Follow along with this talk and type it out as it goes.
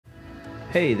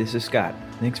Hey, this is Scott.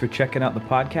 Thanks for checking out the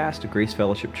podcast of Grace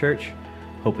Fellowship Church.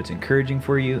 Hope it's encouraging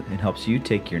for you and helps you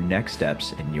take your next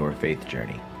steps in your faith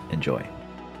journey. Enjoy.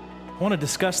 I want to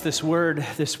discuss this word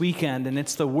this weekend, and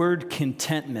it's the word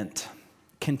contentment.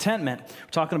 Contentment,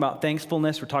 we're talking about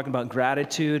thankfulness, we're talking about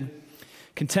gratitude.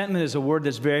 Contentment is a word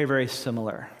that's very, very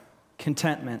similar.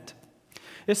 Contentment.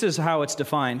 This is how it's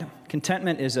defined.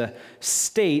 Contentment is a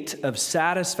state of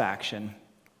satisfaction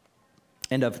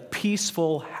and of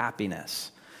peaceful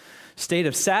happiness. State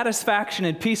of satisfaction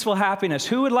and peaceful happiness.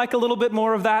 Who would like a little bit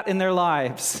more of that in their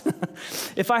lives?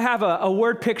 If I have a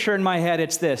word picture in my head,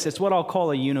 it's this. It's what I'll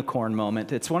call a unicorn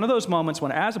moment. It's one of those moments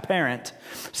when, as a parent,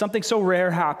 something so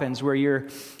rare happens where you're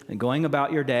going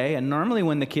about your day, and normally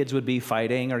when the kids would be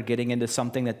fighting or getting into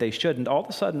something that they shouldn't, all of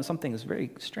a sudden something is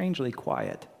very strangely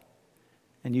quiet.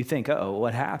 And you think, uh-oh,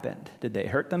 what happened? Did they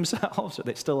hurt themselves? Are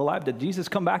they still alive? Did Jesus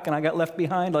come back and I got left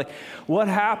behind? Like, what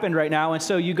happened right now? And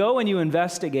so you go and you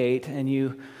investigate and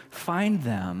you find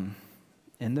them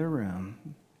in their room,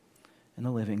 in the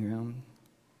living room,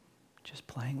 just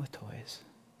playing with toys,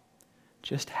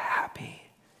 just happy.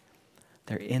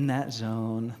 They're in that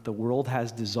zone. The world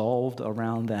has dissolved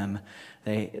around them.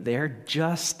 They're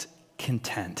just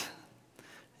content.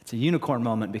 It's a unicorn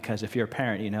moment because if you're a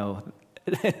parent, you know,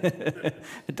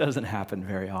 it doesn't happen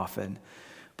very often,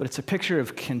 but it's a picture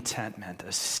of contentment,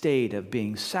 a state of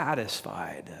being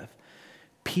satisfied, of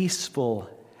peaceful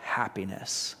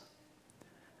happiness.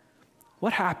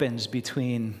 What happens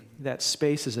between that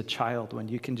space as a child when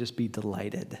you can just be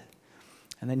delighted,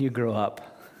 and then you grow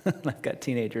up? I've got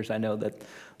teenagers, I know that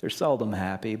they're seldom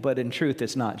happy, but in truth,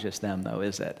 it's not just them though,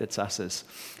 is it? It's us as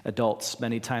adults.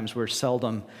 Many times we're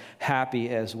seldom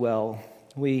happy as well.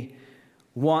 We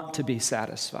want to be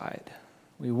satisfied.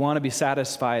 We want to be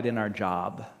satisfied in our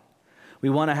job. We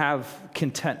want to have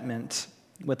contentment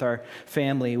with our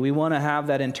family. We want to have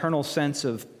that internal sense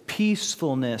of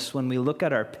peacefulness when we look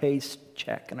at our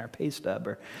paycheck and our pay stub,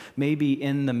 or maybe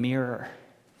in the mirror.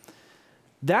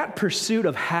 That pursuit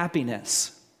of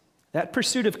happiness, that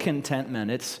pursuit of contentment,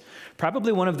 it's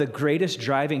probably one of the greatest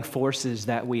driving forces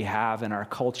that we have in our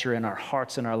culture, in our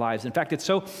hearts, in our lives. In fact, it's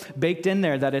so baked in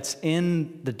there that it's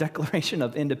in the Declaration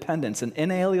of Independence, an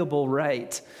inalienable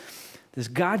right, this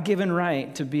God-given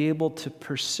right to be able to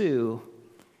pursue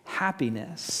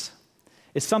happiness.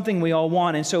 It's something we all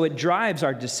want, and so it drives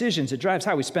our decisions. It drives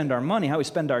how we spend our money, how we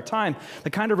spend our time. The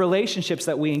kind of relationships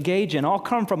that we engage in all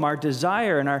come from our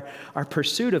desire and our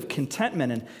pursuit of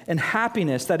contentment and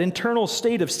happiness, that internal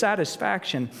state of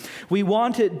satisfaction. We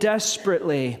want it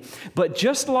desperately, but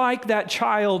just like that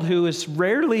child who is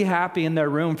rarely happy in their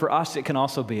room, for us it can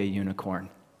also be a unicorn.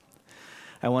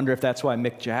 I wonder if that's why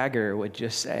Mick Jagger would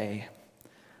just say,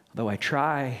 though I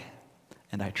try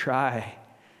and I try,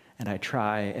 and I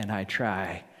try and I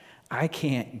try, I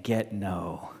can't get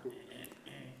no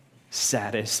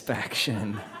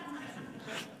satisfaction.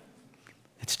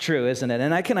 It's true, isn't it?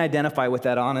 And I can identify with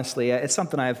that, honestly. It's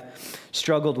something I've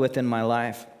struggled with in my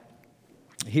life.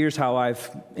 Here's how I've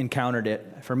encountered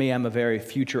it. For me, I'm a very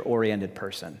future-oriented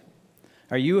person.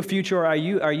 Are you a future, or are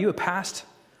you a past,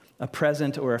 a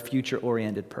present, or a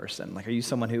future-oriented person? Like, are you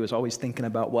someone who is always thinking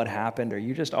about what happened, or are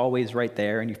you just always right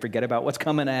there and you forget about what's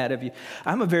coming ahead of you?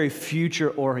 I'm a very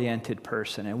future-oriented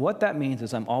person, and what that means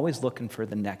is I'm always looking for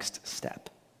the next step.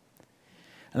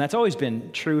 And that's always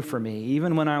been true for me.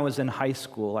 Even when I was in high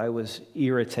school, I was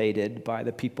irritated by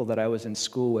the people that I was in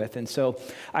school with, and so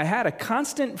I had a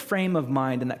constant frame of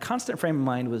mind, and that constant frame of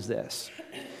mind was this: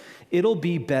 it'll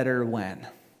be better when.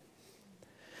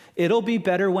 It'll be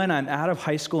better when I'm out of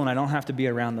high school and I don't have to be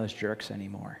around those jerks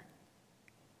anymore.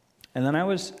 And then I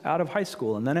was out of high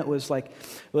school, and then it was like,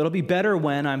 well, it'll be better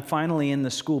when I'm finally in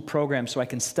the school program so I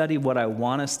can study what I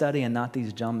want to study and not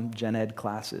these dumb gen ed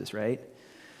classes, right?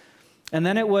 And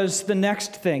then it was the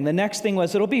next thing. The next thing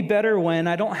was, it'll be better when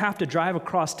I don't have to drive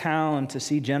across town to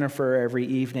see Jennifer every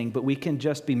evening, but we can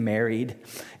just be married.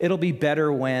 It'll be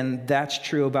better when that's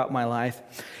true about my life.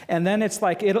 And then it's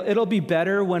like, it'll be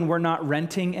better when we're not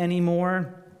renting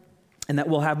anymore and that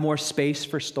we'll have more space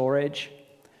for storage.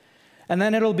 And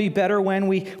then it'll be better when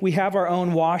we have our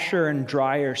own washer and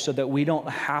dryer so that we don't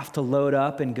have to load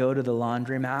up and go to the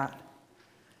laundromat.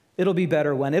 It'll be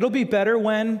better when. It'll be better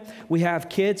when we have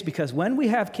kids, because when we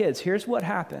have kids, here's what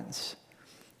happens.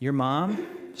 Your mom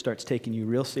starts taking you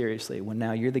real seriously when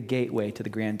now you're the gateway to the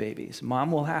grandbabies.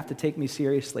 Mom will have to take me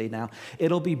seriously now.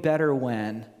 It'll be better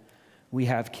when we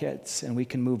have kids and we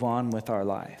can move on with our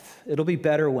life. It'll be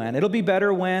better when. It'll be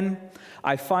better when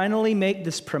I finally make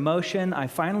this promotion, I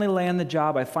finally land the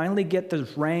job, I finally get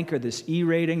this rank or this E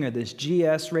rating or this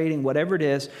GS rating, whatever it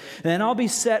is, and then I'll be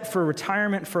set for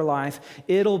retirement for life.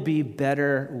 It'll be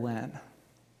better when.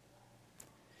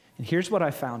 And here's what I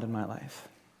found in my life.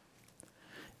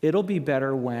 It'll be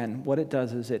better when what it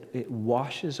does is it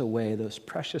washes away those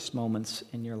precious moments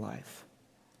in your life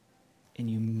and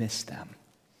you miss them.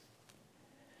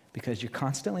 Because you're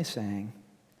constantly saying,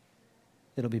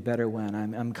 it'll be better when.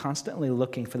 I'm constantly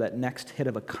looking for that next hit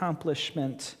of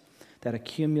accomplishment, that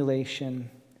accumulation,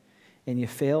 and you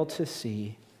fail to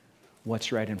see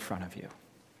what's right in front of you.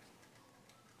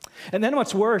 And then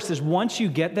what's worse is once you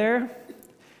get there,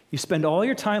 you spend all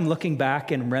your time looking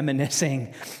back and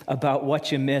reminiscing about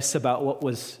what you miss, about what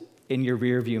was in your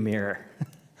rearview mirror.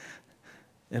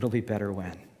 It'll be better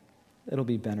when. It'll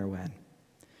be better when.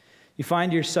 You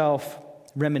find yourself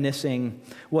reminiscing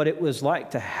what it was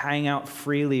like to hang out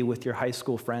freely with your high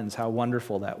school friends, how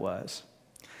wonderful that was,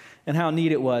 and how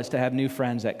neat it was to have new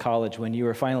friends at college when you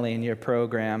were finally in your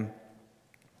program.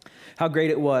 How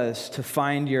great it was to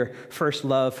find your first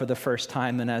love for the first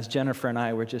time. And as Jennifer and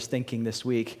I were just thinking this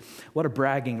week, what a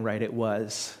bragging right it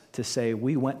was to say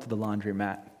we went to the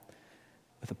laundromat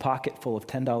with a pocket full of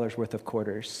 $10 worth of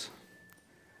quarters.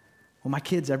 Will my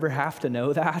kids ever have to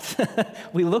know that?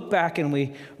 We look back and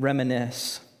we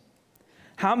reminisce.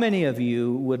 How many of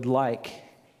you would like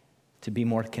to be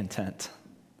more content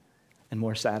and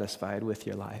more satisfied with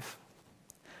your life?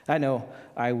 I know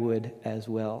I would as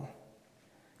well.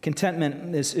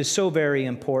 Contentment is so very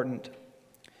important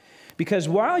because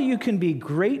while you can be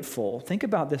grateful, think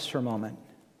about this for a moment.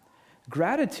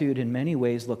 Gratitude in many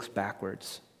ways looks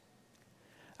backwards.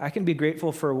 I can be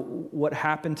grateful for what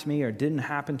happened to me or didn't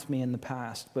happen to me in the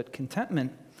past, but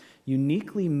contentment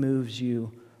uniquely moves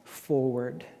you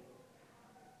forward.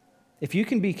 If you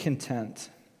can be content,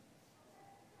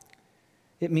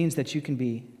 it means that you can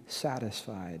be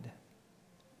satisfied,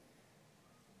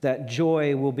 that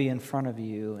joy will be in front of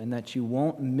you, and that you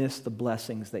won't miss the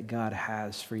blessings that God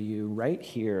has for you right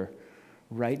here,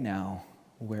 right now,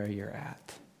 where you're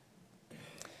at.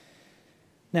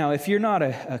 Now, if you're not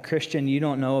a Christian, you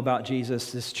don't know about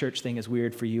Jesus, this church thing is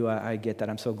weird for you. I get that.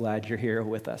 I'm so glad you're here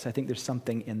with us. I think there's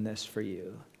something in this for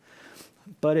you.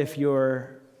 But if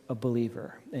you're a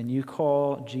believer and you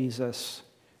call Jesus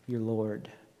your Lord,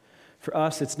 for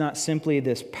us, it's not simply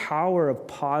this power of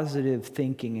positive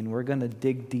thinking and we're going to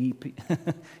dig deep,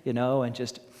 and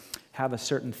just have a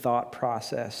certain thought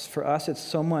process. For us, it's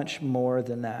so much more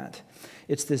than that.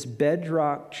 It's this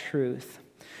bedrock truth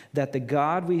that the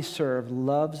God we serve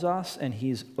loves us and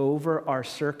he's over our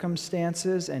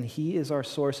circumstances and he is our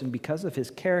source. And because of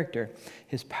his character,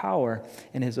 his power,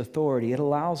 and his authority, it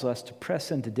allows us to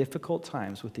press into difficult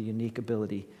times with a unique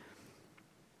ability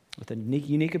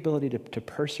to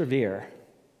persevere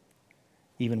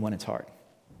even when it's hard,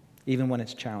 even when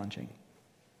it's challenging.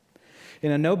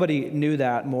 Nobody knew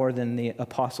that more than the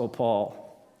Apostle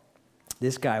Paul.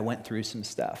 This guy went through some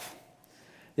stuff.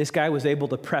 This guy was able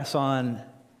to press on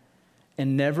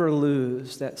and never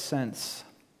lose that sense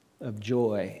of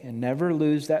joy and never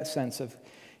lose that sense of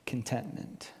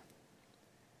contentment.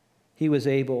 He was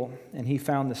able, and he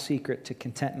found the secret to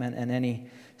contentment in any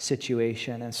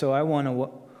situation. And so I want to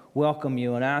welcome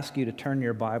you and ask you to turn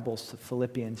your Bibles to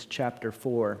Philippians chapter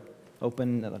 4.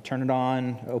 Turn it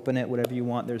on, open it, whatever you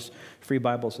want. There's free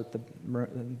Bibles at the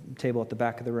table at the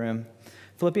back of the room.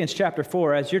 Philippians chapter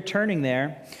 4, as you're turning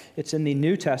there, it's in the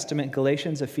New Testament,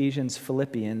 Galatians, Ephesians,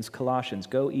 Philippians, Colossians.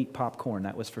 Go eat popcorn,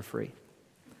 that was for free.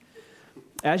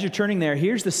 As you're turning there,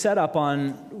 here's the setup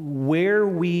on where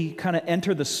we kind of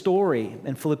enter the story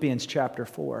in Philippians chapter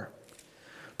 4.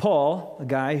 Paul, a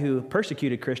guy who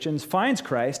persecuted Christians, finds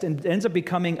Christ and ends up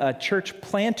becoming a church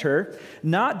planter,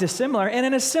 not dissimilar, and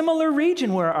in a similar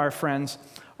region where our friends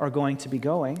are going to be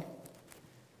going.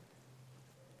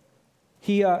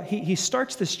 He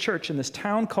starts this church in this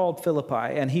town called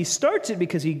Philippi, and he starts it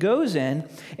because he goes in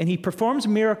and he performs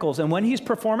miracles. And when he's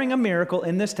performing a miracle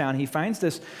in this town, he finds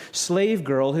this slave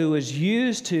girl who was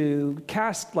used to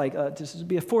cast, to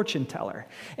be a fortune teller.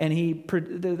 And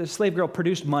the slave girl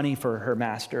produced money for her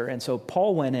master. And so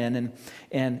Paul went in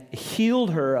and healed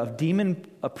her of demon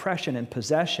oppression and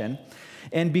possession.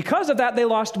 And because of that, they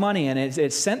lost money, and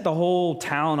it sent the whole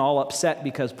town all upset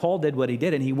because Paul did what he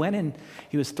did, and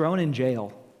he was thrown in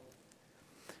jail.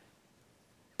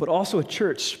 But also a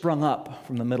church sprung up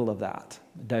from the middle of that.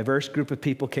 A diverse group of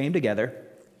people came together.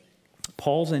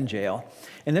 Paul's in jail,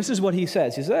 and this is what he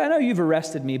says. He says, I know you've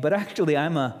arrested me, but actually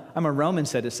I'm a Roman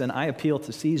citizen. I appeal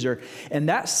to Caesar. And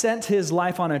that sent his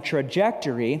life on a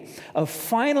trajectory of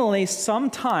finally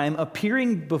sometime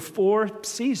appearing before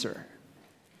Caesar.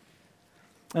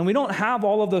 And we don't have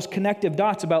all of those connective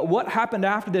dots about what happened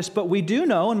after this, but we do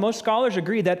know, and most scholars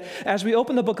agree, that as we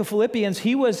open the book of Philippians,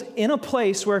 he was in a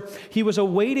place where he was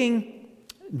awaiting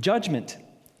judgment.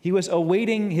 He was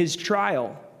awaiting his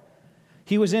trial.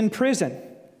 He was in prison.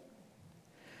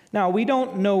 Now, we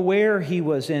don't know where he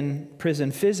was in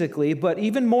prison physically, but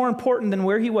even more important than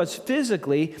where he was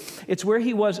physically, it's where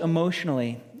he was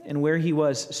emotionally and where he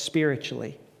was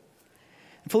spiritually.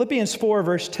 In Philippians 4,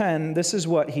 verse 10, this is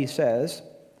what he says.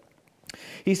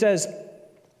 He says,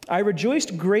 I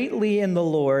rejoiced greatly in the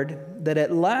Lord that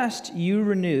at last you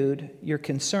renewed your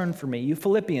concern for me. You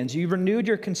Philippians, you renewed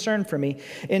your concern for me.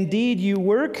 Indeed, you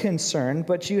were concerned,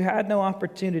 but you had no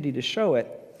opportunity to show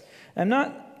it. I'm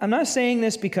not saying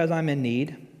this because I'm in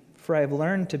need, for I have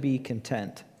learned to be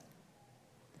content.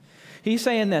 He's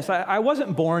saying this, I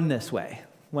wasn't born this way.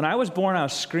 When I was born, I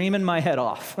was screaming my head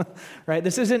off, right?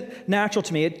 This isn't natural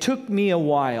to me. It took me a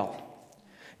while.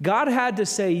 God had to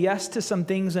say yes to some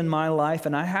things in my life,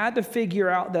 and I had to figure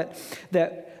out that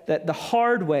the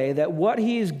hard way, that what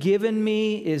He's given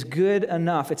me is good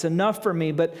enough. It's enough for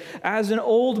me. But as an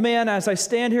old man, as I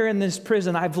stand here in this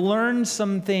prison, I've learned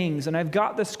some things, and I've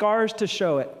got the scars to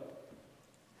show it.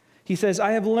 He says,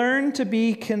 I have learned to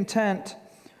be content,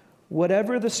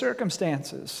 whatever the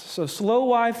circumstances. So slow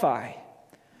Wi-Fi,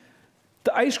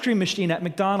 the ice cream machine at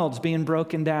McDonald's being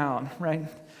broken down, right?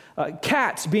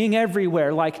 Cats being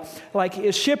everywhere, like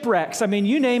shipwrecks. I mean,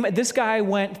 you name it, this guy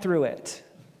went through it.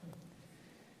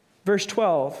 Verse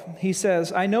 12, he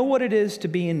says, I know what it is to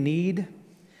be in need,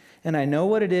 and I know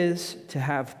what it is to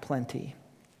have plenty.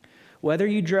 Whether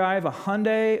you drive a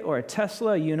Hyundai or a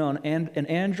Tesla, you know, an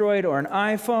Android or an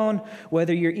iPhone,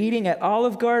 whether you're eating at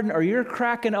Olive Garden or you're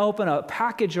cracking open a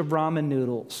package of ramen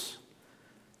noodles.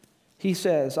 He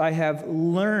says, I have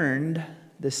learned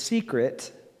the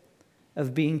secret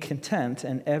of being content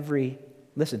in every,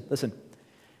 listen,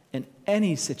 in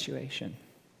any situation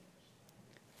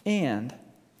and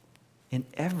in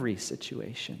every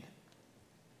situation.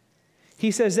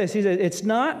 He says this, he says,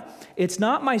 it's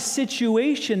not my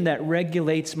situation that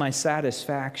regulates my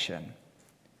satisfaction.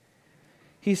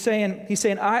 He's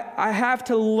saying, I have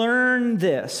to learn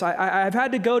this. I've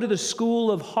had to go to the school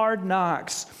of hard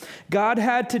knocks. God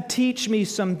had to teach me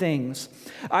some things.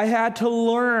 I had to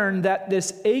learn that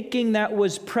this aching that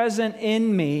was present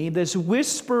in me, this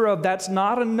whisper of that's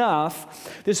not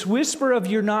enough, this whisper of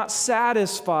you're not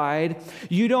satisfied,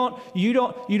 you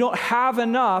don't have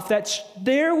enough, that's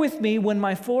there with me when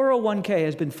my 401k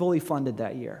has been fully funded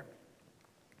that year.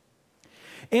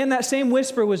 And that same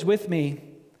whisper was with me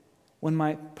when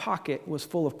my pocket was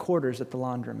full of quarters at the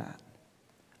laundromat.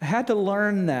 I had to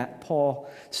learn that, Paul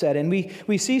said. And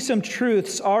we see some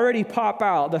truths already pop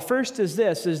out. The first is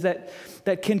this, is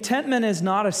that contentment is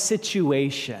not a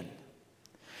situation.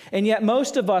 And yet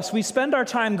most of us, we spend our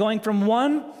time going from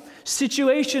one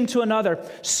situation to another,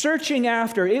 searching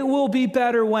after, it will be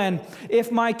better when,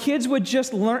 if my kids would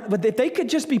just learn, but if they could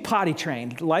just be potty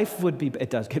trained, life would be, it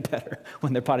does get better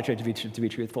when they're potty trained, to be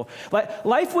truthful. But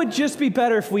life would just be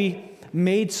better if we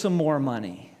made some more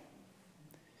money.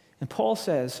 And Paul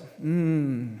says,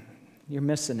 you're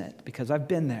missing it, because I've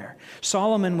been there.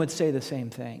 Solomon would say the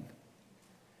same thing.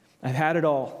 I've had it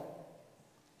all,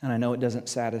 and I know it doesn't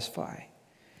satisfy.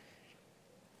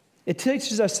 It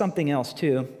teaches us something else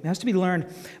too. It has to be learned,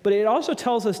 but it also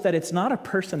tells us that it's not a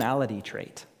personality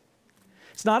trait.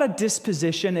 It's not a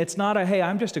disposition. It's not a, hey,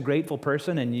 I'm just a grateful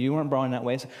person and you weren't born that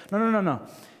way. No.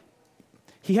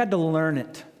 He had to learn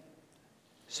it.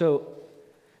 So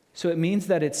it means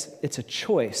that it's a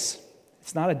choice.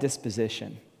 It's not a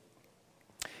disposition.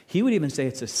 He would even say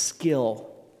it's a skill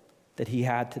that he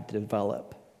had to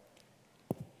develop.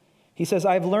 He says,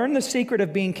 I've learned the secret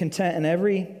of being content in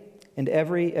any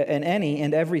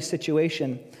and every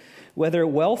situation, whether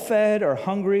well-fed or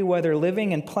hungry, whether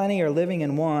living in plenty or living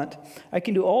in want. I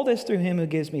can do all this through him who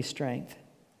gives me strength.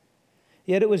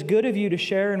 Yet it was good of you to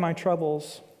share in my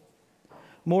troubles.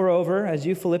 Moreover, as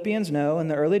you Philippians know, in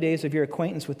the early days of your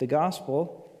acquaintance with the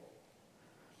gospel,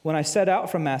 when I set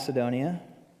out from Macedonia,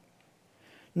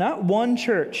 not one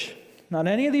church, not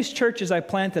any of these churches I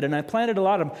planted, and I planted a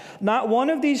lot of them, not one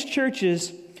of these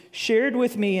churches shared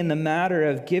with me in the matter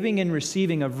of giving and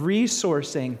receiving, of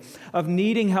resourcing, of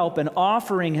needing help and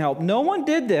offering help. No one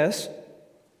did this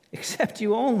except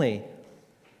you only.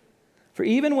 For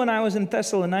even when I was in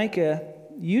Thessalonica,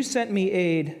 you sent me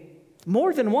aid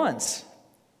more than once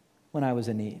when I was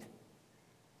in need.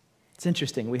 It's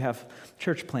interesting. We have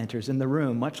church planters in the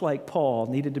room, much like Paul,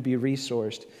 needed to be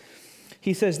resourced.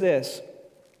 He says this,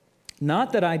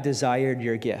 not that I desired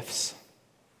your gifts.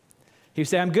 He would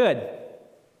say, I'm good.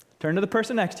 Turn to the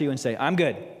person next to you and say, I'm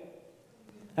good.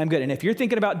 I'm good. And if you're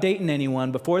thinking about dating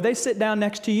anyone, before they sit down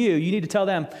next to you, you need to tell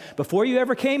them, before you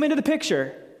ever came into the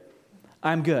picture,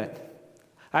 I'm good.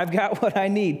 I've got what I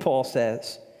need, Paul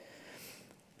says.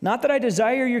 Not that I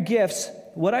desire your gifts.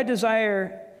 What I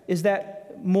desire is that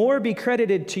more be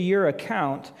credited to your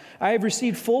account. I have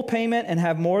received full payment and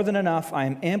have more than enough. I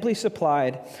am amply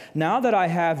supplied. Now that I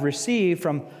have received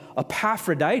from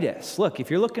Epaphroditus. Look, if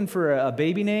you're looking for a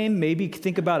baby name, maybe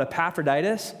think about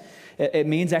Epaphroditus. It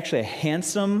means actually a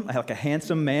handsome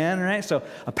man, right? So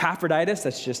Epaphroditus,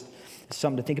 that's just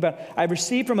something to think about. I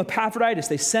received from Epaphroditus.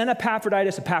 They sent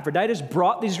Epaphroditus. Epaphroditus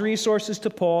brought these resources to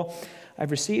Paul.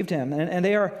 I've received him. And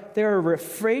they are a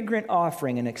fragrant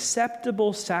offering, an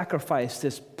acceptable sacrifice,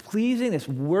 this pleasing, this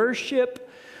worship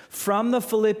from the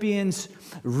Philippians,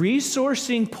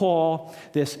 resourcing Paul,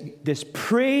 this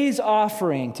praise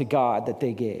offering to God that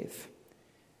they gave.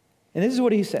 And this is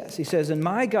what he says. He says, and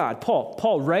my God,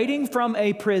 Paul writing from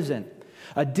a prison,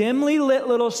 a dimly lit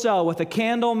little cell with a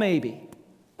candle maybe,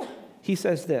 he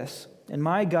says this, and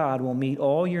my God will meet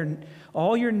all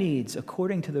your needs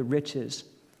according to the riches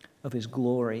of his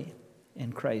glory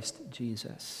in Christ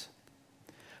Jesus.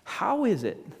 How is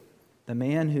it the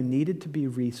man who needed to be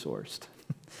resourced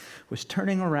was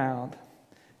turning around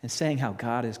and saying how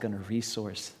God is going to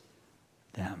resource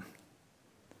them?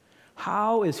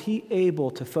 How is he able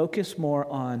to focus more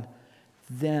on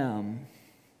them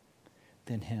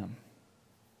than him?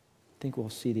 I think we'll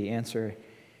see the answer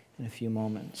in a few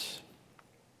moments.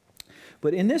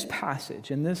 But in this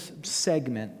passage, in this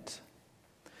segment,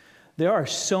 there are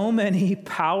so many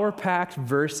power-packed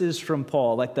verses from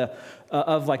Paul,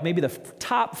 maybe the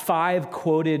top 5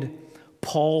 quoted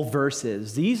Paul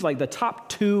verses. These, the top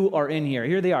 2 are in here.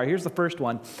 Here they are. Here's the first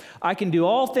one. I can do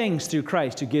all things through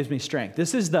Christ who gives me strength.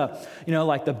 This is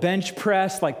the bench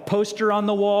press, poster on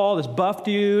the wall, this buff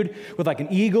dude with an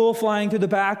eagle flying through the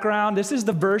background. This is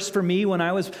the verse for me when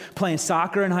I was playing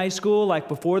soccer in high school.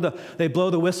 Before they blow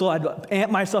the whistle, I'd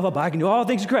amp myself up. I can do all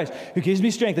things through Christ who gives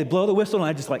me strength. They blow the whistle and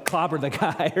I just clobber the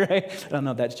guy, right? I don't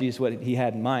know if that's Jesus what he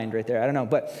had in mind right there. I don't know.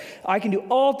 But I can do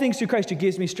all things through Christ who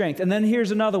gives me strength. And then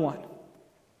here's another one.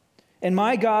 And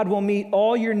my God will meet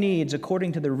all your needs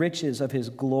according to the riches of his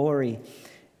glory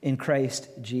in Christ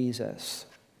Jesus.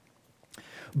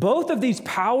 Both of these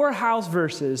powerhouse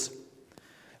verses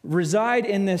reside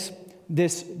in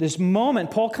this moment.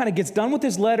 Paul kind of gets done with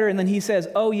his letter, and then he says,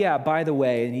 oh yeah, by the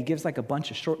way, and he gives a bunch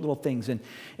of short little things. And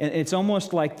it's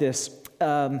almost like this,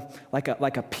 like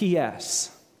a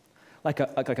PS. Like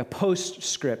a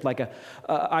postscript,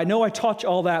 I know I taught you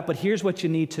all that, but here's what you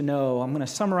need to know. I'm going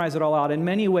to summarize it all out. In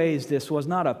many ways, this was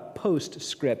not a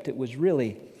postscript. It was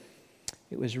really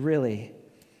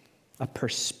a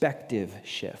perspective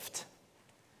shift.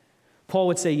 Paul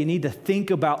would say you need to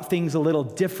think about things a little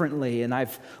differently, and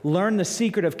I've learned the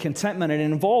secret of contentment. It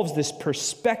involves this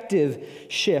perspective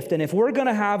shift, and if we're going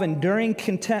to have enduring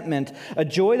contentment, a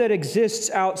joy that exists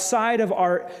outside of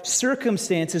our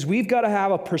circumstances, we've got to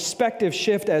have a perspective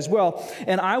shift as well.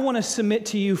 And I want to submit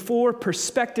to you 4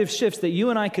 perspective shifts that you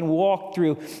and I can walk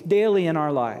through daily in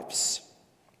our lives.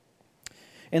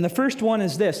 And the first one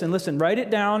is this, and listen, write it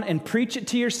down and preach it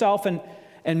to yourself,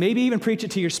 and maybe even preach it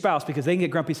to your spouse because they can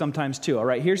get grumpy sometimes too. All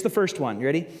right, here's the first one. You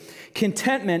ready?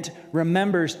 Contentment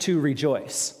remembers to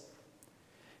rejoice.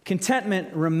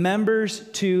 Contentment remembers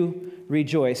to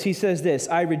rejoice. He says this,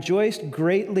 I rejoiced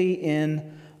greatly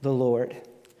in the Lord.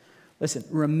 Listen,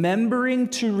 remembering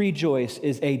to rejoice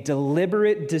is a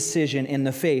deliberate decision in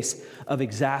the face of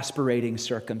exasperating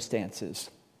circumstances.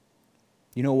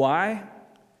 You know why?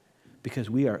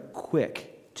 Because we are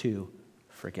quick to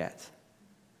forget.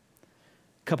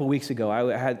 A couple weeks ago,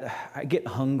 I get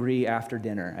hungry after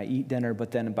dinner. I eat dinner,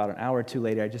 but then about an hour or two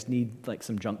later, I just need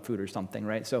some junk food or something,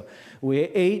 right? So we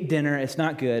ate dinner. It's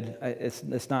not good.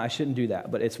 It's not. I shouldn't do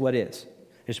that, but it's what is.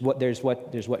 There's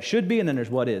what should be, and then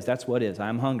there's what is. That's what is.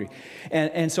 I'm hungry.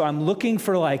 And so I'm looking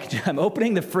for I'm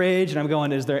opening the fridge, and I'm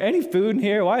going, is there any food in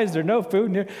here? Why is there no food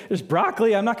in here? There's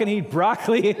broccoli. I'm not going to eat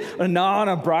broccoli. On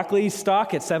a broccoli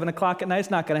stalk at 7 o'clock at night.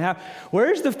 It's not going to happen.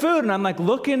 Where's the food? And I'm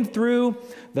looking through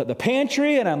the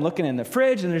pantry, and I'm looking in the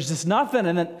fridge, and there's just nothing.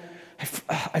 And then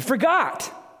I forgot.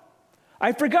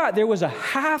 There was a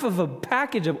half of a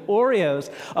package of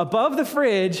Oreos above the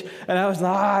fridge, and I was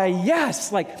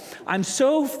yes. I'm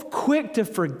so quick to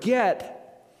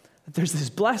forget that there's this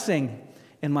blessing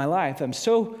in my life. I'm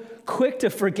so quick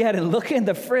to forget and look in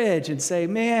the fridge and say,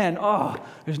 man,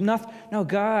 there's nothing. No,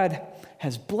 God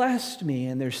has blessed me,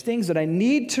 and there's things that I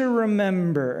need to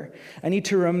remember. I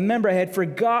had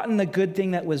forgotten the good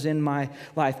thing that was in my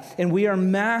life. And we are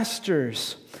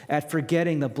masters at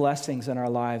forgetting the blessings in our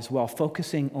lives while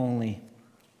focusing only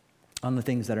on the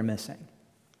things that are missing.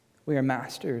 We are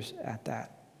masters at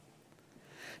that.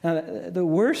 Now, the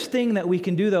worst thing that we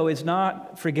can do, though, is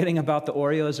not forgetting about the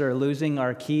Oreos or losing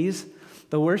our keys.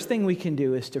 The worst thing we can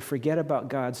do is to forget about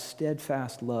God's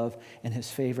steadfast love and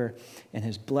his favor and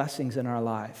his blessings in our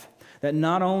life. That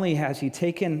not only has he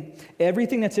taken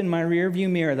everything that's in my rearview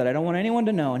mirror that I don't want anyone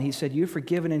to know, and he said, you're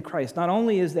forgiven in Christ. Not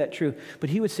only is that true, but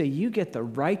he would say, you get the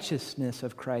righteousness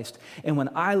of Christ. And when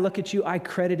I look at you, I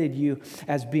credited you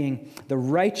as being the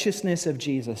righteousness of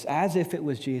Jesus, as if it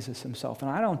was Jesus himself.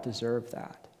 And I don't deserve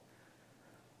that.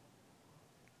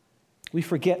 We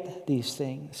forget these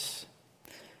things.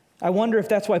 I wonder if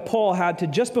that's why Paul had to,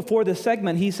 just before this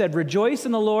segment, he said, rejoice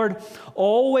in the Lord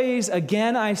always.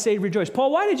 Again, I say rejoice.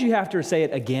 Paul, why did you have to say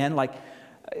it again? Like,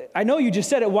 I know you just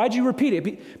said it. Why'd you repeat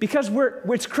it? Because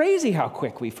it's crazy how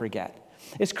quick we forget.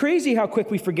 It's crazy how quick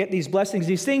we forget these blessings,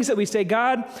 these things that we say,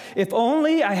 God, if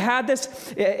only I had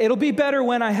this, it'll be better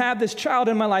when I have this child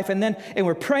in my life. And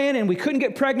we're praying and we couldn't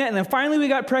get pregnant. And then finally we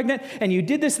got pregnant and you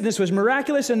did this and this was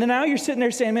miraculous. And then now you're sitting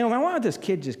there saying, man, why don't this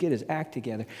kid just get his act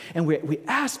together? And we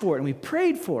asked for it and we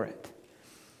prayed for it.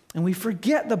 And we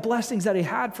forget the blessings that he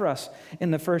had for us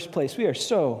in the first place. We are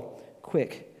so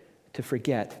quick to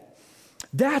forget.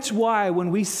 That's why when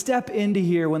we step into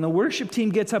here, when the worship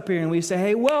team gets up here and we say,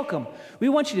 hey, welcome, we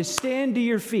want you to stand to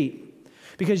your feet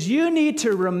because you need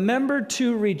to remember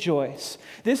to rejoice.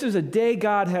 This is a day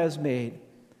God has made.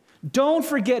 Don't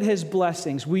forget his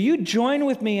blessings. Will you join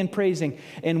with me in praising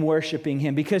and worshiping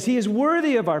him because he is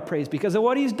worthy of our praise because of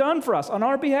what he's done for us on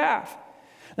our behalf.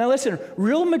 Now listen,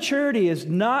 real maturity is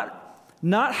not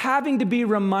having to be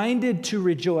reminded to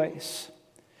rejoice,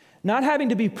 not having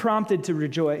to be prompted to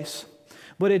rejoice.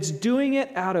 But it's doing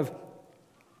it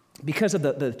because of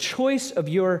the choice of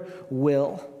your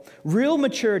will. Real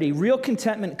maturity, real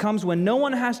contentment comes when no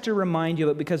one has to remind you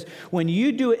of it, because when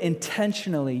you do it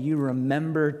intentionally, you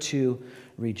remember to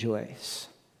rejoice.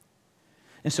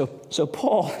 And so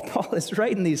Paul is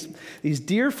writing these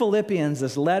dear Philippians,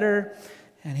 this letter,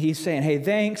 and he's saying, hey,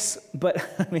 thanks, but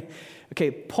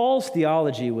Paul's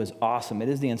theology was awesome. It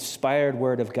is the inspired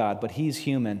word of God, but he's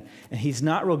human, and he's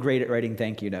not real great at writing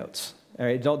thank you notes. All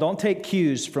right, don't take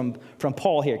cues from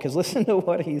Paul here, because listen to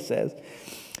what he says.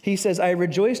 He says, I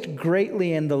rejoiced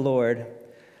greatly in the Lord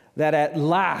that at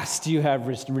last you have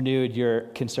renewed your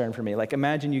concern for me. Like,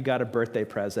 imagine you got a birthday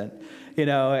present,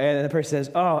 and the person says,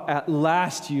 oh, at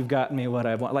last you've gotten me what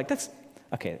I want. Like, that's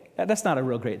not a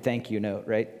real great thank you note,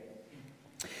 right?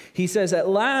 He says, at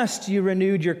last you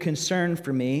renewed your concern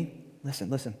for me.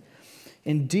 Listen.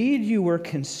 Indeed, you were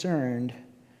concerned,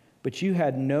 but you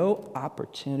had no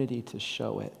opportunity to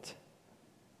show it.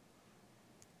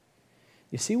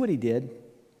 You see what he did?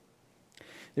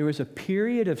 There was a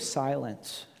period of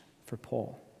silence for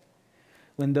Paul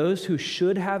when those who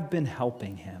should have been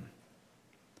helping him,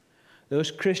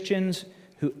 those Christians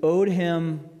who owed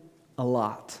him a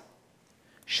lot,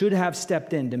 should have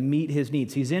stepped in to meet his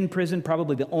needs. He's in prison.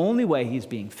 Probably the only way he's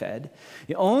being fed,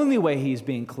 the only way he's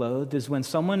being clothed is when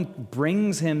someone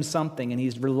brings him something and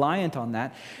he's reliant on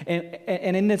that.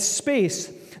 And in this space,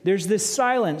 there's this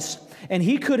silence, and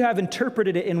he could have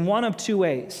interpreted it in one of two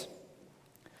ways.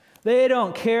 They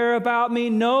don't care about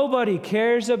me. Nobody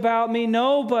cares about me.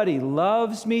 Nobody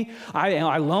loves me.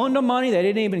 I loaned them money. They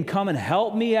didn't even come and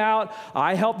help me out.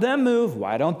 I helped them move.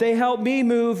 Why don't they help me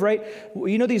move, right?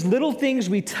 These little things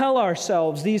we tell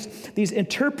ourselves, these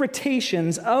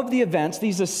interpretations of the events,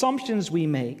 these assumptions we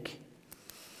make.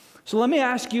 So let me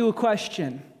ask you a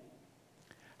question.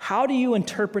 How do you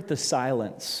interpret the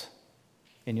silence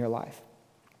in your life?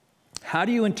 How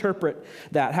do you interpret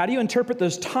that? How do you interpret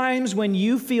those times when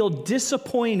you feel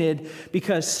disappointed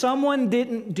because someone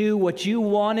didn't do what you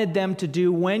wanted them to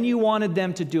do, when you wanted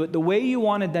them to do it, the way you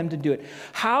wanted them to do it?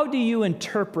 How do you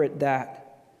interpret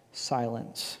that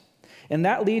silence? And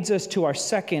that leads us to our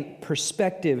second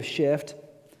perspective shift,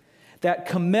 that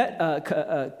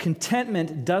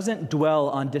contentment doesn't dwell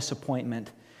on disappointment.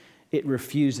 It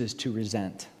refuses to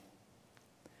resent.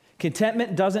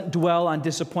 Contentment doesn't dwell on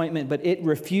disappointment, but it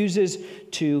refuses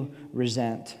to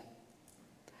resent.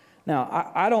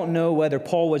 Now, I don't know whether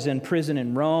Paul was in prison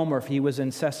in Rome or if he was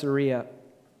in Caesarea,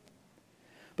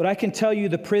 but I can tell you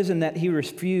the prison that he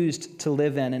refused to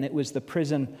live in, and it was the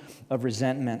prison of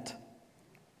resentment.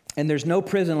 And there's no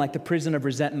prison like the prison of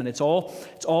resentment. It's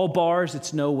all bars,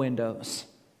 it's no windows.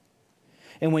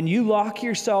 And when you lock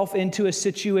yourself into a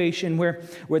situation where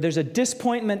there's a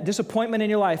disappointment in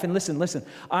your life, and listen,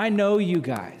 I know you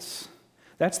guys.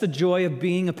 That's the joy of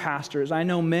being a pastor, is I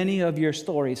know many of your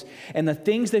stories and the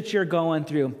things that you're going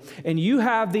through. And you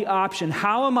have the option,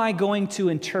 how am I going to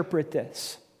interpret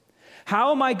this?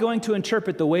 How am I going to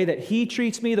interpret the way that he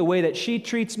treats me, the way that she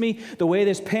treats me, the way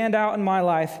this panned out in my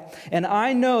life? And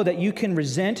I know that you can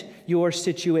resent your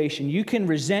situation. You can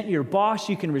resent your boss.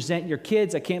 You can resent your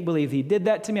kids. I can't believe he did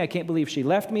that to me. I can't believe she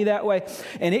left me that way.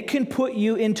 And it can put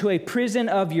you into a prison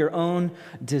of your own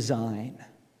design.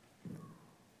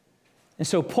 And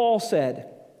so Paul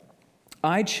said,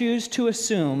 I choose to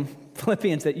assume,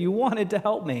 Philippians, that you wanted to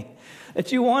help me,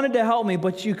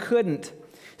 but you couldn't.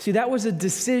 See, that was a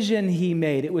decision he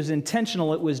made. It was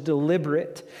intentional. It was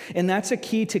deliberate. And that's a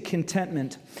key to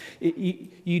contentment.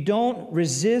 You don't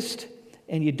resist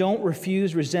and you don't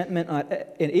refuse resentment.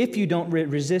 And if you don't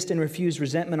resist and refuse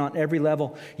resentment on every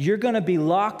level, you're going to be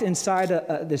locked inside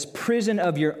this prison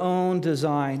of your own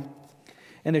design.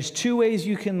 And there's two ways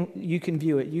you can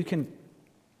view it. You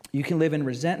can live in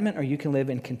resentment or you can live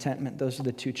in contentment. Those are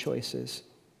the two choices.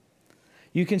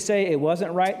 You can say it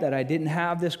wasn't right that I didn't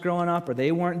have this growing up or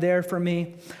they weren't there for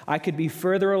me. I could be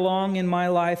further along in my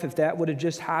life if that would have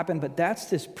just happened, but that's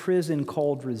this prison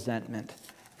called resentment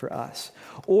for us.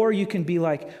 Or you can be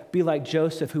like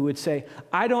Joseph, who would say,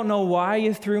 I don't know why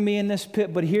you threw me in this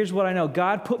pit, but here's what I know.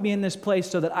 God put me in this place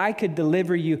so that I could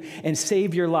deliver you and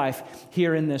save your life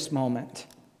here in this moment.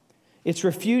 It's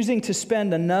refusing to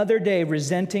spend another day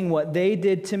resenting what they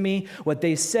did to me, what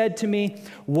they said to me,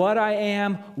 what I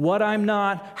am, what I'm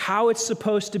not, how it's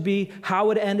supposed to be, how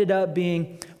it ended up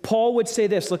being. Paul would say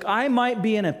this, look, I might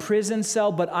be in a prison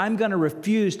cell, but I'm going to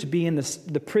refuse to be in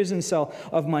the prison cell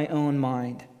of my own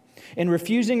mind. And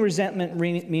refusing resentment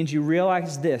means you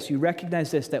realize this, you recognize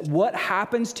this, that what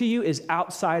happens to you is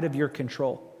outside of your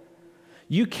control.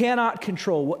 You cannot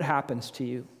control what happens to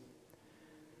you.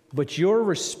 But your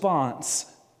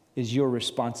response is your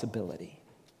responsibility.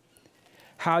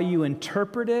 How you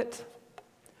interpret it,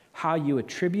 how you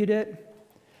attribute it,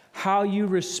 how you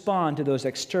respond to those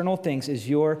external things is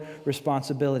your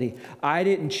responsibility. I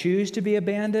didn't choose to be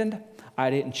abandoned. I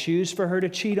didn't choose for her to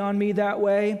cheat on me that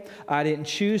way. I didn't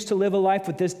choose to live a life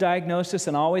with this diagnosis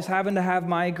and always having to have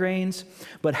migraines.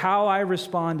 But how I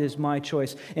respond is my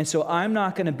choice. And so I'm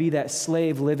not going to be that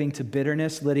slave living to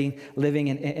bitterness, living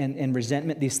in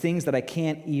resentment, these things that I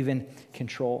can't even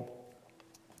control.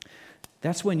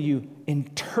 That's when you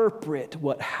interpret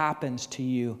what happens to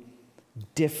you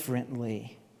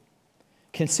differently.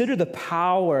 Consider the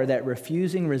power that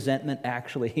refusing resentment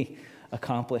actually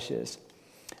accomplishes.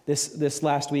 This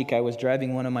last week, I was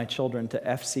driving one of my children to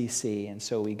FCC, and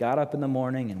so we got up in the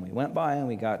morning, and we went by, and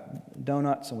we got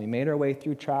donuts, and we made our way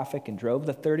through traffic and drove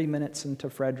the 30 minutes into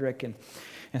Frederick, and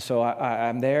so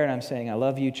I'm there, and I'm saying, I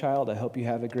love you, child. I hope you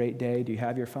have a great day. Do you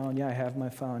have your phone? Yeah, I have my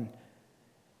phone.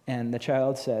 And the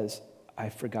child says, I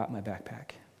forgot my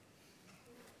backpack.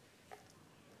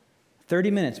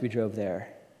 30 minutes we drove there.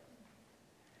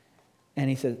 And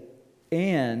he said,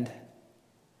 and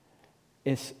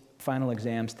it's final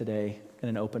exams today and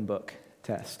an open book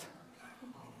test.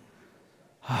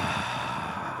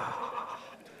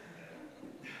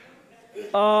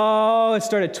 Oh, it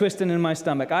started twisting in my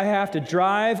stomach. I have to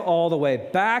drive all the way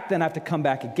back, then I have to come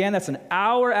back again. That's an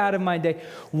hour out of my day.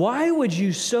 Why would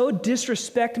you so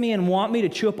disrespect me and want me to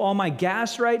chew up all my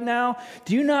gas right now?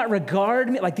 Do you not regard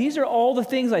me? Like, these are all the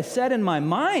things I said in my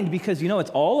mind because, it's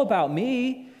all about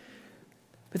me.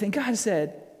 But then God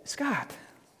said, Scott,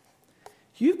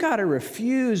 you've got to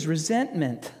refuse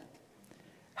resentment.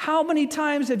 How many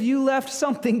times have you left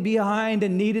something behind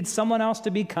and needed someone else to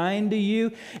be kind to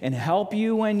you and help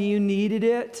you when you needed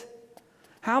it?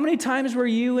 How many times were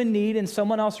you in need and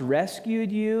someone else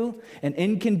rescued you and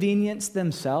inconvenienced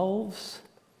themselves?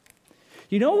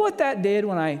 You know what that did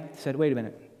when I said, wait a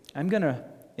minute, I'm going to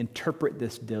interpret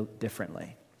this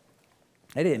differently.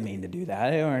 I didn't mean to do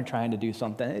that. I wasn't trying to do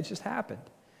something. It just happened.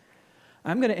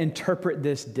 I'm going to interpret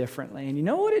this differently. And you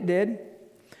know what it did?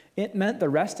 It meant the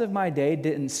rest of my day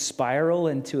didn't spiral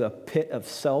into a pit of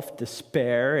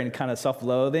self-despair and kind of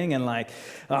self-loathing and like,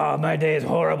 oh, my day is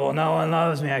horrible. No one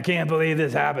loves me. I can't believe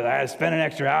this happened. I had to spend an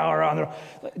extra hour on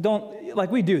the...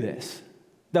 We do this,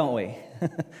 don't we?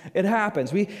 It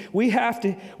happens. We have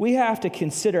to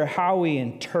consider how we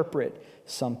interpret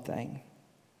something.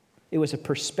 It was a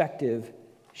perspective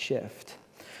shift.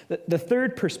 The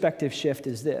third perspective shift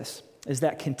is this, is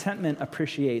that contentment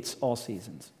appreciates all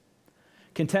seasons.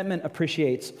 Contentment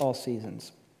appreciates all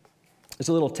seasons. There's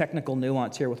a little technical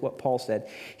nuance here with what Paul said.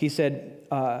 He said,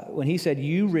 when he said,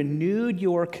 you renewed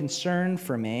your concern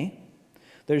for me,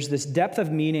 there's this depth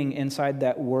of meaning inside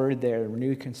that word there,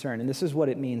 renewed concern. And this is what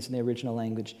it means in the original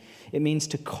language. It means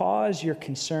to cause your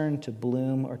concern to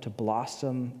bloom or to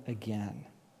blossom again.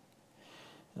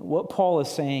 What Paul is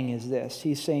saying is this.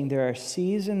 He's saying there are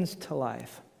seasons to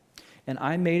life. And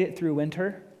I made it through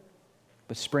winter,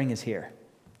 but spring is here.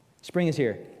 Spring is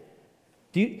here.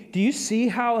 Do you see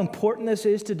how important this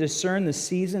is to discern the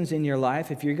seasons in your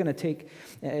life if you're going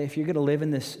to live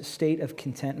in this state of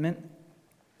contentment?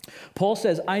 Paul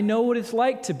says, I know what it's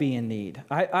like to be in need.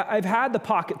 I've had the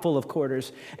pocket full of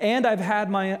quarters, and I've had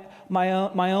my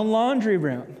own laundry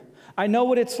room. I know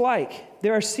what it's like.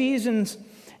 There are seasons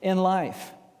in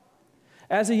life.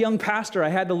 As a young pastor, I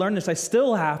had to learn this. I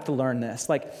still have to learn this.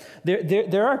 Like,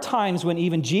 there are times when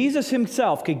even Jesus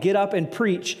himself could get up and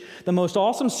preach the most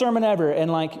awesome sermon ever, and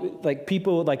like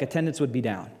people, like attendance would be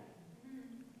down.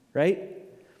 Right?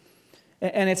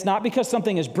 And it's not because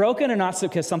something is broken or not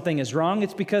because something is wrong.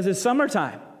 It's because it's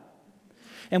summertime.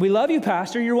 And we love you,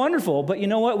 Pastor. You're wonderful. But you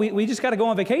know what? We just got to go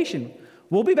on vacation.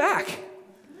 We'll be back.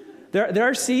 There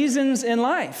are seasons in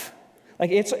life.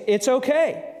 Like, it's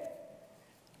okay.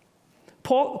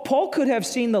 Paul could have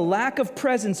seen the lack of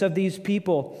presence of these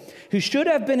people who should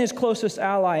have been his closest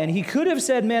ally. And he could have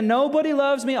said, man, nobody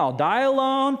loves me. I'll die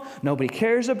alone. Nobody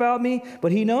cares about me.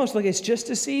 But he knows, look, it's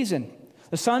just a season.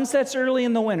 The sun sets early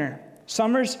in the winter.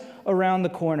 Summer's around the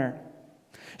corner.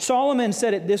 Solomon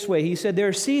said it this way. He said, there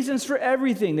are seasons for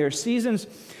everything. There are seasons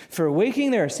for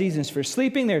waking. There are seasons for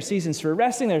sleeping. There are seasons for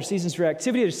resting. There are seasons for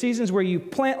activity. There are seasons where you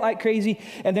plant like crazy.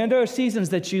 And then there are seasons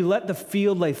that you let the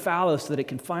field lay fallow so that it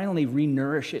can finally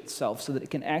re-nourish itself, so that it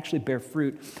can actually bear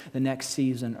fruit the next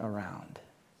season around.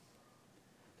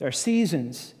 There are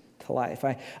seasons to life.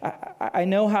 I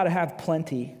know how to have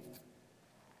plenty,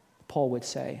 Paul would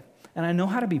say. And I know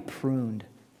how to be pruned.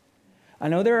 I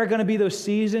know there are going to be those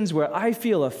seasons where I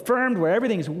feel affirmed, where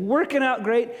everything's working out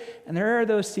great, and there are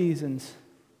those seasons.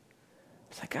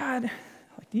 It's like, God, are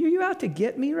you out to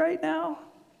get me right now?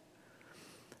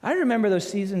 I remember those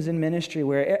seasons in ministry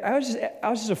where I was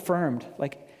just affirmed.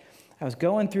 Like, I was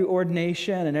going through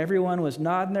ordination, and everyone was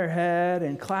nodding their head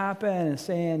and clapping and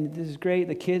saying, this is great.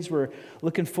 The kids were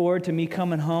looking forward to me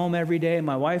coming home every day.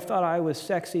 My wife thought I was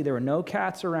sexy. There were no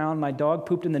cats around. My dog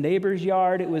pooped in the neighbor's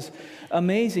yard. It was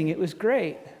amazing. It was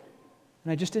great.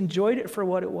 And I just enjoyed it for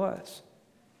what it was.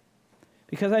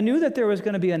 Because I knew that there was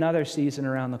going to be another season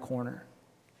around the corner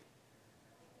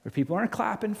where people aren't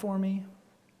clapping for me.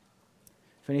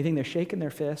 If anything, they're shaking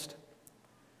their fist.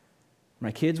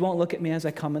 My kids won't look at me as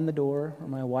I come in the door, or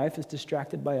my wife is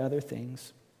distracted by other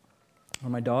things,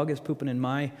 or my dog is pooping in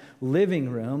my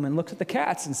living room and looks at the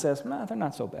cats and says, nah, they're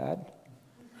not so bad.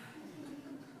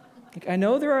 Like, I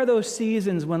know there are those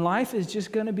seasons when life is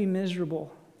just going to be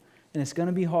miserable and it's going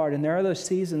to be hard, and there are those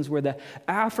seasons where the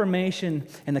affirmation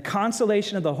and the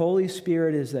consolation of the Holy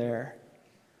Spirit is there.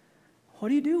 What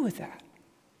do you do with that?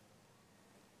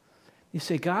 You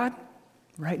say, God,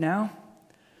 right now,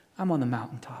 I'm on the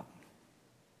mountaintop.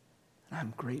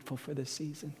 I'm grateful for this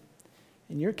season.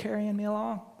 And you're carrying me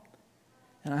along.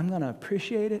 And I'm going to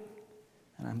appreciate it.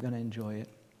 And I'm going to enjoy it.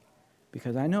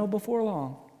 Because I know before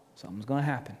long, something's going to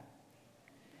happen.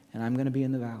 And I'm going to be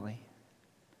in the valley.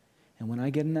 And when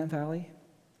I get in that valley,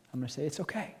 I'm going to say, it's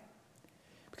okay.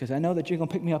 Because I know that you're going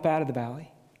to pick me up out of the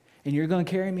valley. And you're going to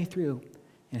carry me through.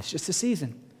 And it's just a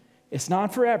season. It's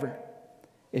not forever.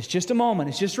 It's just a moment.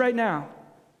 It's just right now.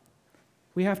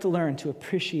 We have to learn to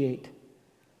appreciate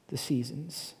the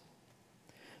seasons.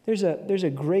 There's a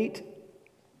great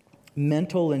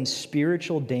mental and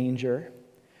spiritual danger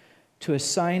to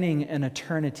assigning an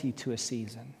eternity to a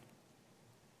season.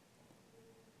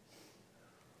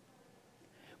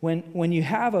 When you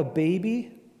have a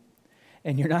baby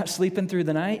and you're not sleeping through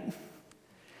the night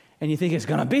and you think it's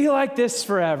going to be like this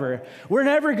forever, we're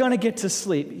never going to get to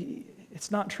sleep.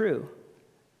 It's not true.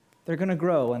 They're going to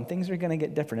grow and things are going to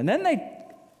get different. And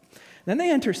then they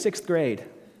enter 6th grade.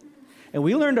 And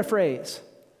we learned a phrase.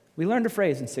 We learned a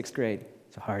phrase in 6th grade.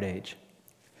 It's a hard age.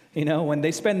 You know, when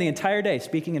they spend the entire day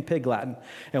speaking in pig Latin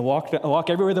and walk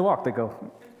everywhere they walk, they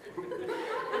go.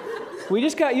 We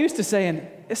just got used to saying,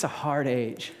 it's a hard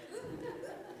age.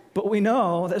 But we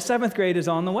know that 7th grade is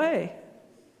on the way.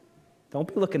 Don't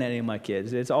be looking at any of my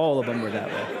kids. It's all of them were that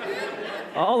way.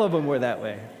 All of them were that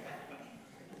way.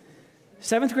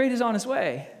 7th grade is on its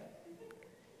way.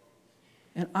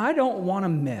 And I don't want to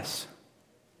miss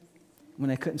when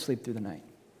they couldn't sleep through the night.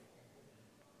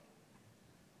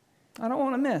 I don't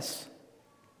want to miss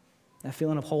that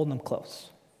feeling of holding them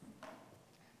close.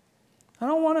 I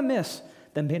don't want to miss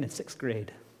them being in 6th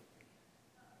grade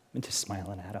and just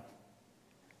smiling at them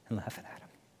and laughing at them.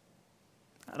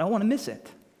 I don't want to miss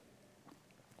it.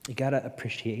 You got to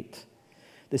appreciate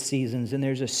the seasons, and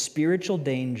there's a spiritual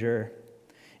danger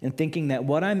in thinking that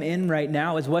what I'm in right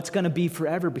now is what's going to be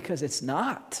forever, because it's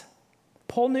not.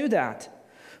 Paul knew that.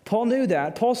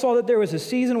 Paul saw that there was a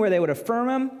season where they would affirm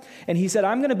him, and he said,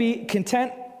 I'm going to be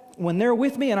content when they're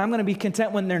with me, and I'm going to be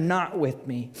content when they're not with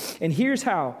me. And here's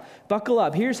how. Buckle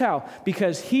up. Here's how.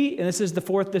 Because and this is the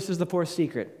fourth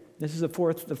secret. This is the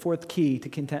fourth key to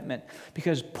contentment.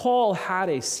 Because Paul had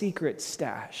a secret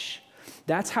stash.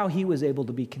 That's how he was able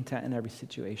to be content in every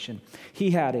situation.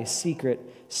 He had a secret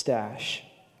stash.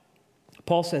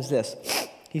 Paul says this.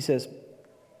 He says,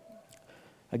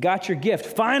 I got your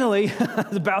gift. Finally,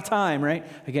 it's about time, right?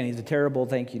 Again, he's a terrible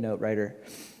thank you note writer.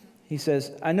 He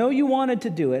says, I know you wanted to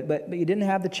do it, but you didn't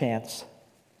have the chance.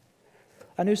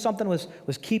 I knew something was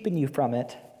keeping you from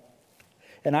it.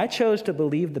 And I chose to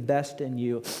believe the best in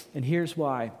you. And here's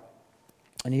why.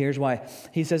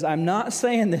 He says, I'm not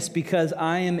saying this because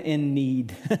I am in need.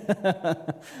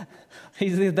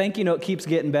 The thank you note keeps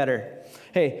getting better.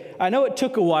 Hey, I know it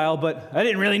took a while, but I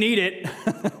didn't really need it.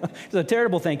 He's a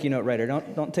terrible thank you note writer.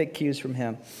 Don't take cues from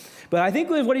him. But I think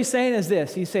what he's saying is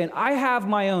this. He's saying, I have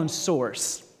my own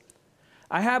source.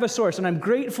 I have a source, and I'm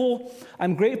grateful.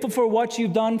 I'm grateful for what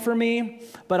you've done for me,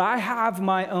 but I have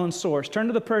my own source. Turn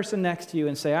to the person next to you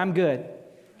and say, I'm good.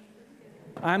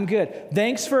 I'm good.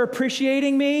 Thanks for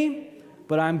appreciating me,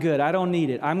 but I'm good. I don't need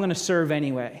it. I'm going to serve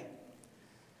anyway.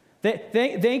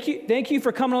 Thank you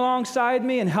for coming alongside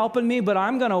me and helping me, but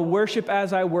I'm going to worship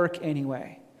as I work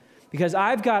anyway, because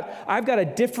I've got a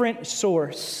different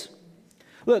source.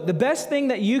 Look, the best thing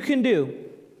that you can do,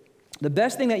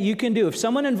 if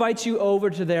someone invites you over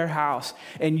to their house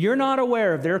and you're not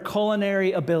aware of their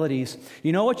culinary abilities,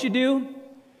 you know what you do?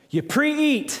 You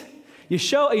pre-eat. You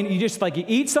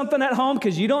eat something at home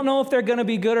because you don't know if they're going to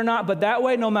be good or not, but that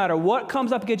way, no matter what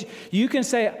comes up against you, you can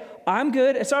say, I'm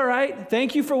good. It's all right.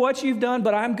 Thank you for what you've done,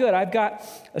 but I'm good. I've got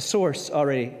a source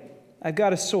already. I've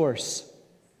got a source.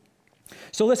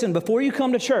 So listen, before you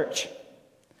come to church,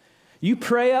 you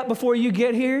pray up before you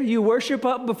get here. You worship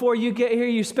up before you get here.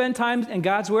 You spend time in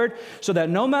God's word so that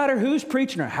no matter who's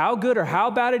preaching or how good or how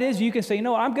bad it is, you can say, you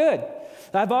know what, I'm good.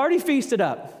 I've already feasted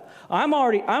up. I'm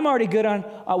already good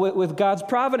with God's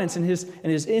providence and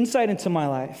his insight into my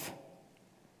life.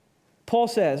 Paul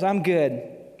says, I'm good.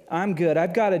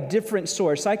 I've got a different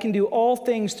source. I can do all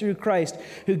things through Christ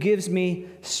who gives me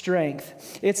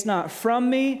strength. It's not from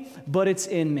me, but it's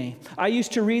in me. I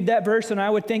used to read that verse and I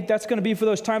would think that's going to be for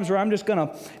those times where I'm just going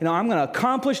to, I'm going to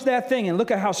accomplish that thing and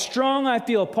look at how strong I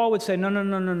feel. Paul would say,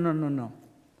 no.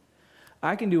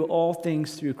 I can do all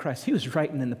things through Christ. He was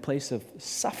writing in the place of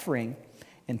suffering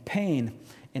and pain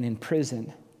and in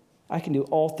prison. I can do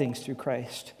all things through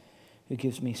Christ who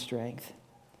gives me strength.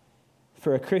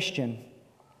 For a Christian,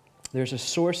 there's a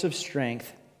source of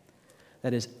strength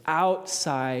that is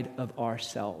outside of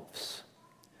ourselves.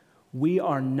 We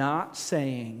are not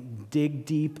saying, dig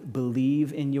deep,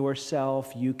 believe in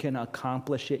yourself, you can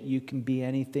accomplish it, you can be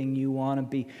anything you want to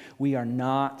be. We are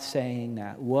not saying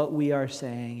that. What we are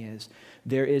saying is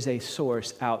there is a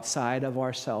source outside of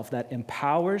ourselves that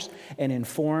empowers and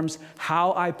informs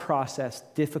how I process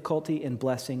difficulty and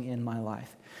blessing in my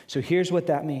life. So here's what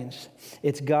that means.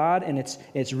 It's God, and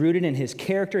it's rooted in his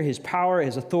character, his power,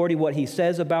 his authority, what he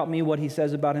says about me, what he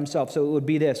says about himself. So it would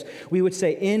be this. We would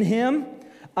say, in him,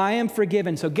 I am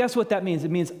forgiven. So guess what that means?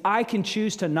 It means I can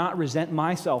choose to not resent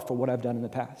myself for what I've done in the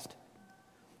past.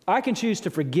 I can choose to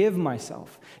forgive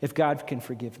myself if God can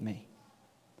forgive me.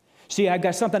 See, I've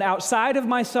got something outside of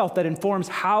myself that informs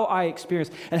how I experience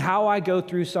and how I go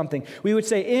through something. We would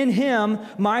say, in him,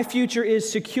 my future is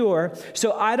secure,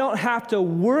 so I don't have to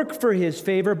work for his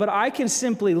favor, but I can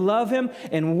simply love him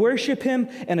and worship him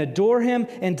and adore him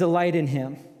and delight in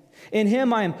him. In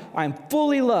him, I'm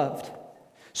fully loved.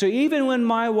 So even when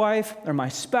my wife or my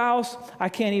spouse, I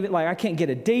can't get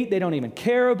a date, they don't even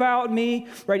care about me,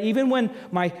 right? Even when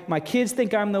my kids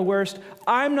think I'm the worst,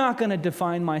 I'm not going to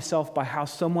define myself by how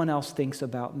someone else thinks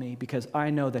about me, because I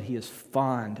know that he is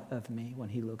fond of me when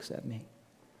he looks at me.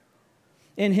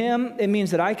 In him, it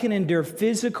means that I can endure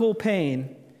physical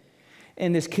pain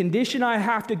and this condition I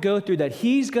have to go through, that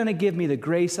he's going to give me the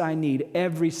grace I need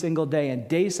every single day in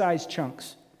day-sized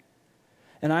chunks.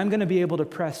 And I'm going to be able to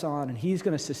press on, and he's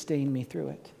going to sustain me through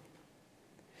it.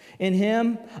 In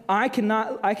him, I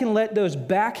can let those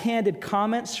backhanded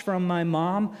comments from my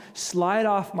mom slide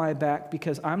off my back,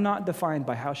 because I'm not defined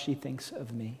by how she thinks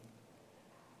of me,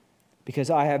 because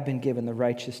I have been given the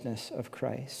righteousness of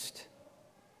Christ.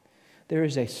 There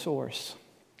is a source,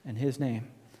 and his name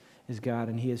is God,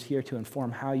 and he is here to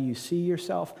inform how you see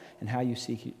yourself and how you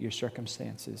see your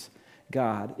circumstances.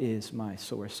 God is my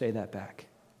source. Say that back.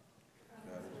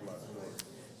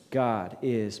 God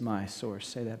is my source.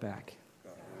 Say that back.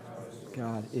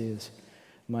 God is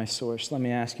my source. Let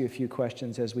me ask you a few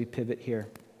questions as we pivot here.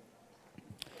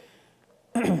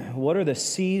 What are the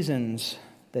seasons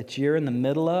that you're in the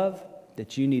middle of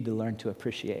that you need to learn to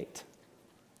appreciate?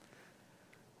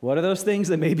 What are those things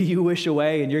that maybe you wish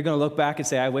away and you're going to look back and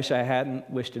say, I wish I hadn't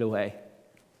wished it away?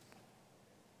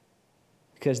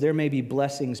 Because there may be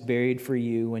blessings buried for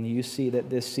you when you see that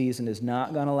this season is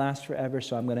not going to last forever,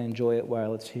 so I'm going to enjoy it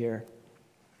while it's here.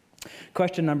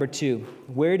 Question number 2,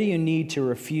 where do you need to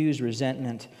refuse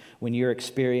resentment when you're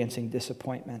experiencing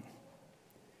disappointment?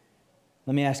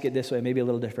 Let me ask it this way, maybe a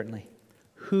little differently.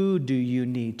 Who do you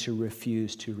need to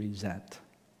refuse to resent?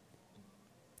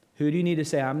 Who do you need to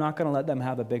say, I'm not going to let them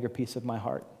have a bigger piece of my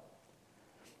heart.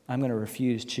 I'm going to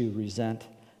refuse to resent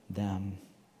them.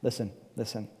 Listen.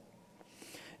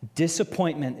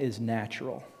 Disappointment is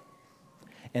natural.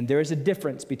 And there is a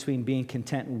difference between being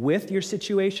content with your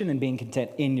situation and being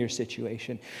content in your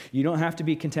situation. You don't have to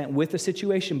be content with the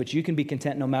situation, but you can be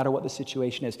content no matter what the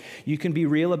situation is. You can be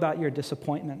real about your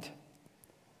disappointment.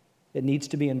 It needs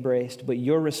to be embraced, but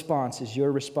your response is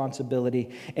your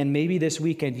responsibility. And maybe this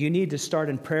weekend you need to start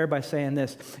in prayer by saying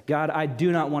this, God, I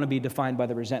do not want to be defined by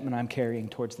the resentment I'm carrying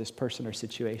towards this person or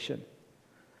situation.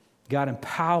 God,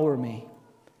 empower me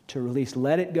to release.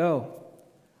 Let it go.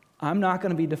 I'm not going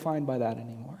to be defined by that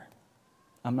anymore.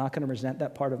 I'm not going to resent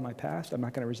that part of my past. I'm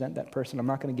not going to resent that person. I'm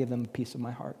not going to give them a piece of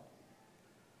my heart.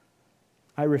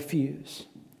 I refuse.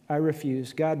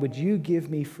 God, would you give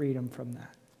me freedom from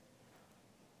that?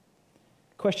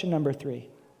 Question number 3.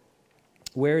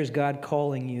 Where is God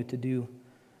calling you to do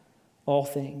all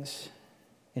things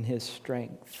in His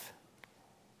strength?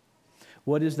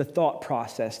 What is the thought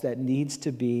process that needs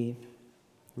to be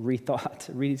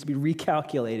rethought, needs to be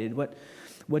recalculated?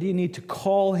 What do you need to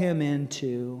call Him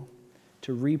into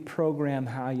to reprogram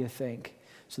how you think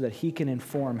so that He can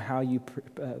inform how you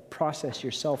process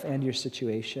yourself and your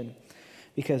situation?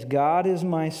 Because God is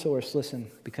my source,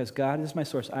 listen, because God is my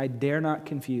source, I dare not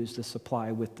confuse the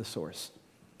supply with the source.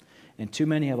 And too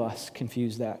many of us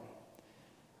confuse that.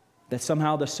 That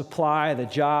somehow the supply, the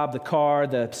job, the car,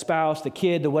 the spouse, the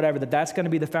kid, the whatever, that's going to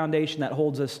be the foundation that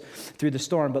holds us through the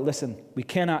storm. But listen, we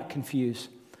cannot confuse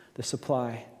the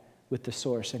supply with the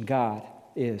source, and God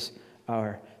is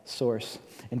our source.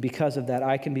 And because of that,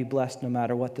 I can be blessed no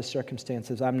matter what the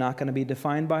circumstances. I'm not going to be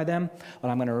defined by them, but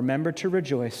I'm going to remember to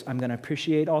rejoice. I'm going to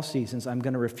appreciate all seasons. I'm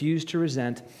going to refuse to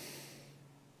resent,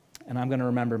 and I'm going to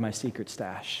remember my secret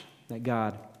stash, that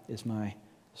God is my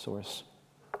source.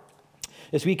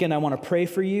 This weekend, I want to pray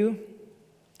for you,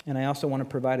 and I also want to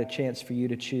provide a chance for you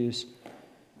to choose.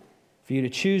 For you to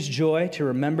choose joy, to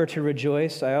remember to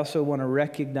rejoice. I also want to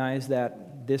recognize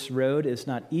that this road is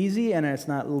not easy and it's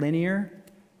not linear.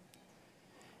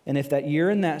 And if that you're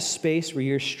in that space where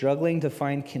you're struggling to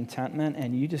find contentment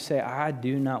and you just say, I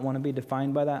do not want to be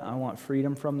defined by that, I want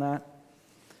freedom from that,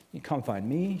 you can come find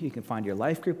me, you can find your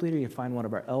life group leader, you can find one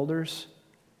of our elders,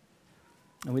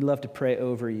 and we'd love to pray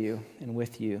over you and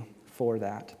with you for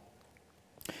that.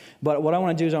 But what I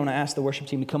want to do is I want to ask the worship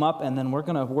team to come up, and then we're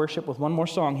going to worship with one more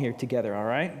song here together, all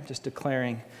right? Just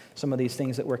declaring some of these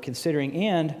things that we're considering,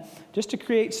 and just to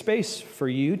create space for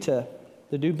you to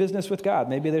do business with God.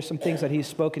 Maybe there's some things that He's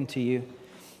spoken to you.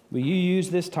 Will you use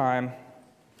this time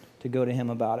to go to Him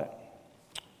about it?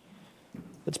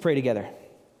 Let's pray together.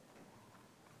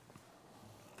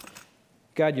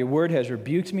 God, your word has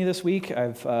rebuked me this week.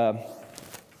 I've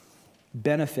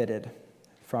benefited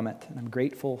from it, and I'm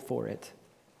grateful for it.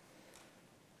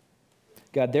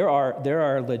 God, there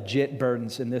are legit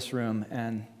burdens in this room,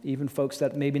 and even folks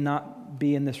that maybe not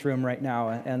be in this room right now,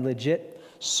 and legit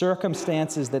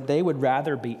circumstances that they would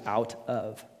rather be out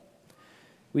of.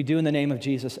 We do, in the name of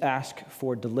Jesus, ask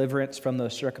for deliverance from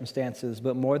those circumstances,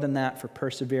 but more than that, for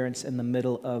perseverance in the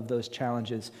middle of those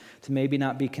challenges, to maybe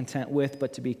not be content with,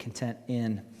 but to be content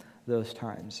in those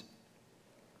times.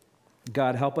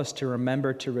 God, help us to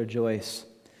remember to rejoice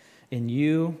in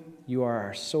you. You are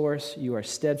our source. You are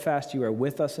steadfast. You are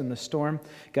with us in the storm.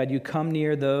 God, you come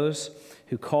near those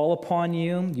who call upon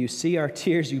you. You see our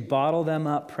tears. You bottle them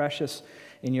up. Precious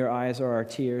in your eyes are our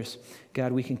tears.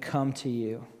 God, we can come to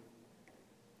you.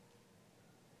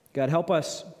 God, help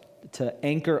us to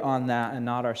anchor on that and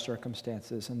not our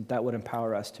circumstances, and that would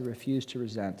empower us to refuse to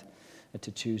resent and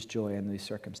to choose joy in these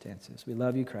circumstances. We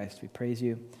love you, Christ. We praise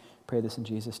you. Pray this in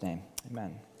Jesus' name.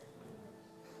 Amen.